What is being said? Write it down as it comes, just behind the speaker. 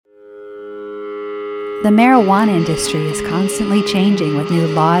The marijuana industry is constantly changing with new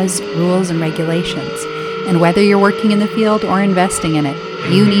laws, rules, and regulations. And whether you're working in the field or investing in it,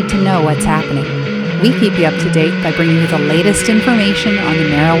 you need to know what's happening. We keep you up to date by bringing you the latest information on the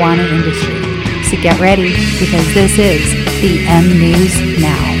marijuana industry. So get ready, because this is the M News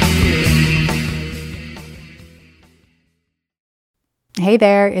Now. Hey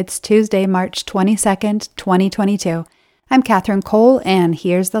there, it's Tuesday, March 22nd, 2022. I'm Catherine Cole, and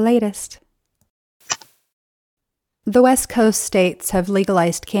here's the latest. The West Coast states have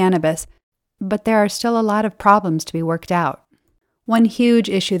legalized cannabis, but there are still a lot of problems to be worked out. One huge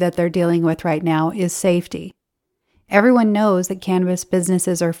issue that they're dealing with right now is safety. Everyone knows that cannabis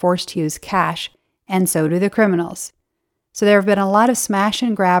businesses are forced to use cash, and so do the criminals. So there have been a lot of smash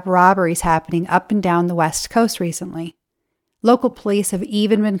and grab robberies happening up and down the West Coast recently. Local police have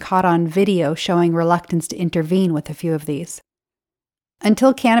even been caught on video showing reluctance to intervene with a few of these.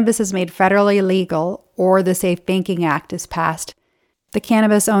 Until cannabis is made federally legal or the Safe Banking Act is passed, the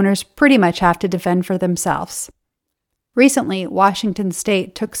cannabis owners pretty much have to defend for themselves. Recently, Washington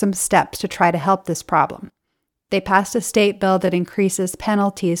State took some steps to try to help this problem. They passed a state bill that increases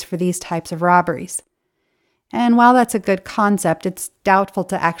penalties for these types of robberies. And while that's a good concept, it's doubtful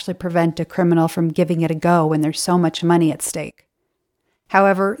to actually prevent a criminal from giving it a go when there's so much money at stake.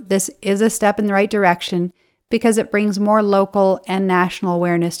 However, this is a step in the right direction because it brings more local and national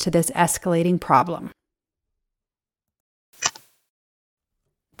awareness to this escalating problem.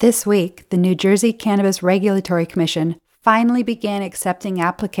 This week, the New Jersey Cannabis Regulatory Commission finally began accepting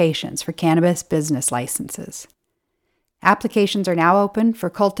applications for cannabis business licenses. Applications are now open for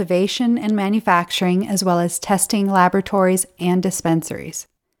cultivation and manufacturing, as well as testing laboratories and dispensaries.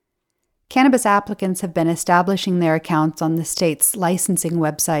 Cannabis applicants have been establishing their accounts on the state's licensing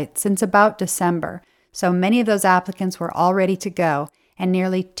website since about December, so many of those applicants were all ready to go, and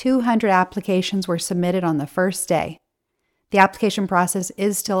nearly 200 applications were submitted on the first day. The application process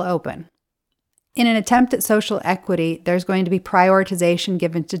is still open. In an attempt at social equity, there's going to be prioritization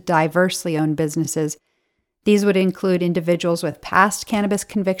given to diversely owned businesses. These would include individuals with past cannabis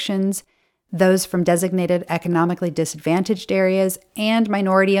convictions, those from designated economically disadvantaged areas, and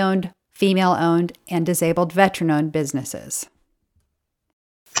minority-owned, female-owned, and disabled veteran-owned businesses.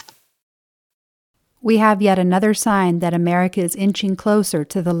 We have yet another sign that America is inching closer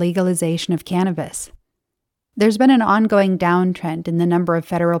to the legalization of cannabis. There's been an ongoing downtrend in the number of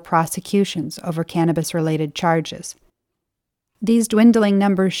federal prosecutions over cannabis-related charges. These dwindling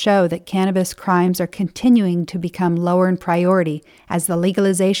numbers show that cannabis crimes are continuing to become lower in priority as the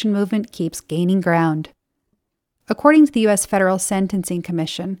legalization movement keeps gaining ground. According to the U.S. Federal Sentencing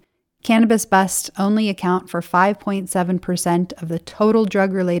Commission, cannabis busts only account for 5.7% of the total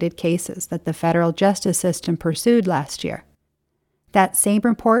drug-related cases that the federal justice system pursued last year. That same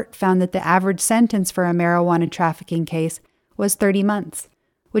report found that the average sentence for a marijuana trafficking case was 30 months,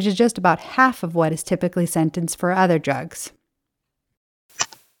 which is just about half of what is typically sentenced for other drugs.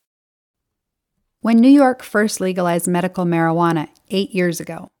 When New York first legalized medical marijuana 8 years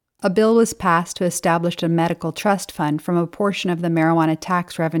ago, a bill was passed to establish a medical trust fund from a portion of the marijuana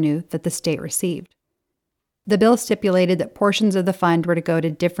tax revenue that the state received. The bill stipulated that portions of the fund were to go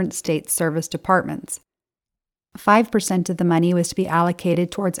to different state service departments. 5% of the money was to be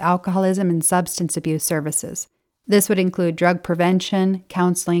allocated towards alcoholism and substance abuse services. This would include drug prevention,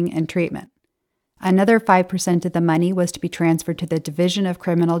 counseling, and treatment. Another 5% of the money was to be transferred to the Division of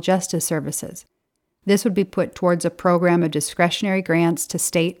Criminal Justice Services. This would be put towards a program of discretionary grants to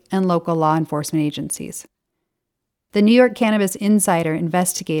state and local law enforcement agencies. The New York Cannabis Insider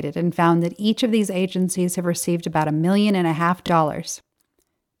investigated and found that each of these agencies have received about $1.5 million.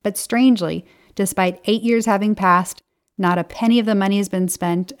 But strangely, despite 8 years having passed, not a penny of the money has been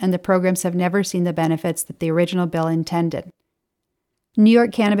spent, and the programs have never seen the benefits that the original bill intended. New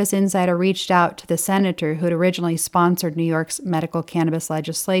York Cannabis Insider reached out to the senator who had originally sponsored New York's medical cannabis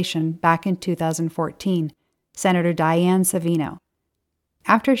legislation back in 2014, Senator Dianne Savino.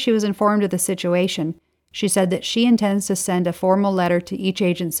 After she was informed of the situation, she said that she intends to send a formal letter to each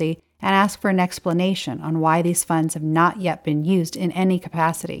agency and ask for an explanation on why these funds have not yet been used in any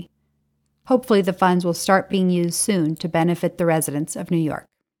capacity. Hopefully, the funds will start being used soon to benefit the residents of New York.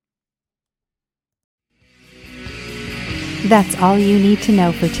 That's all you need to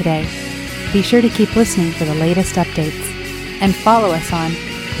know for today. Be sure to keep listening for the latest updates and follow us on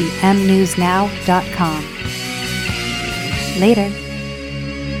themnewsnow.com. Later.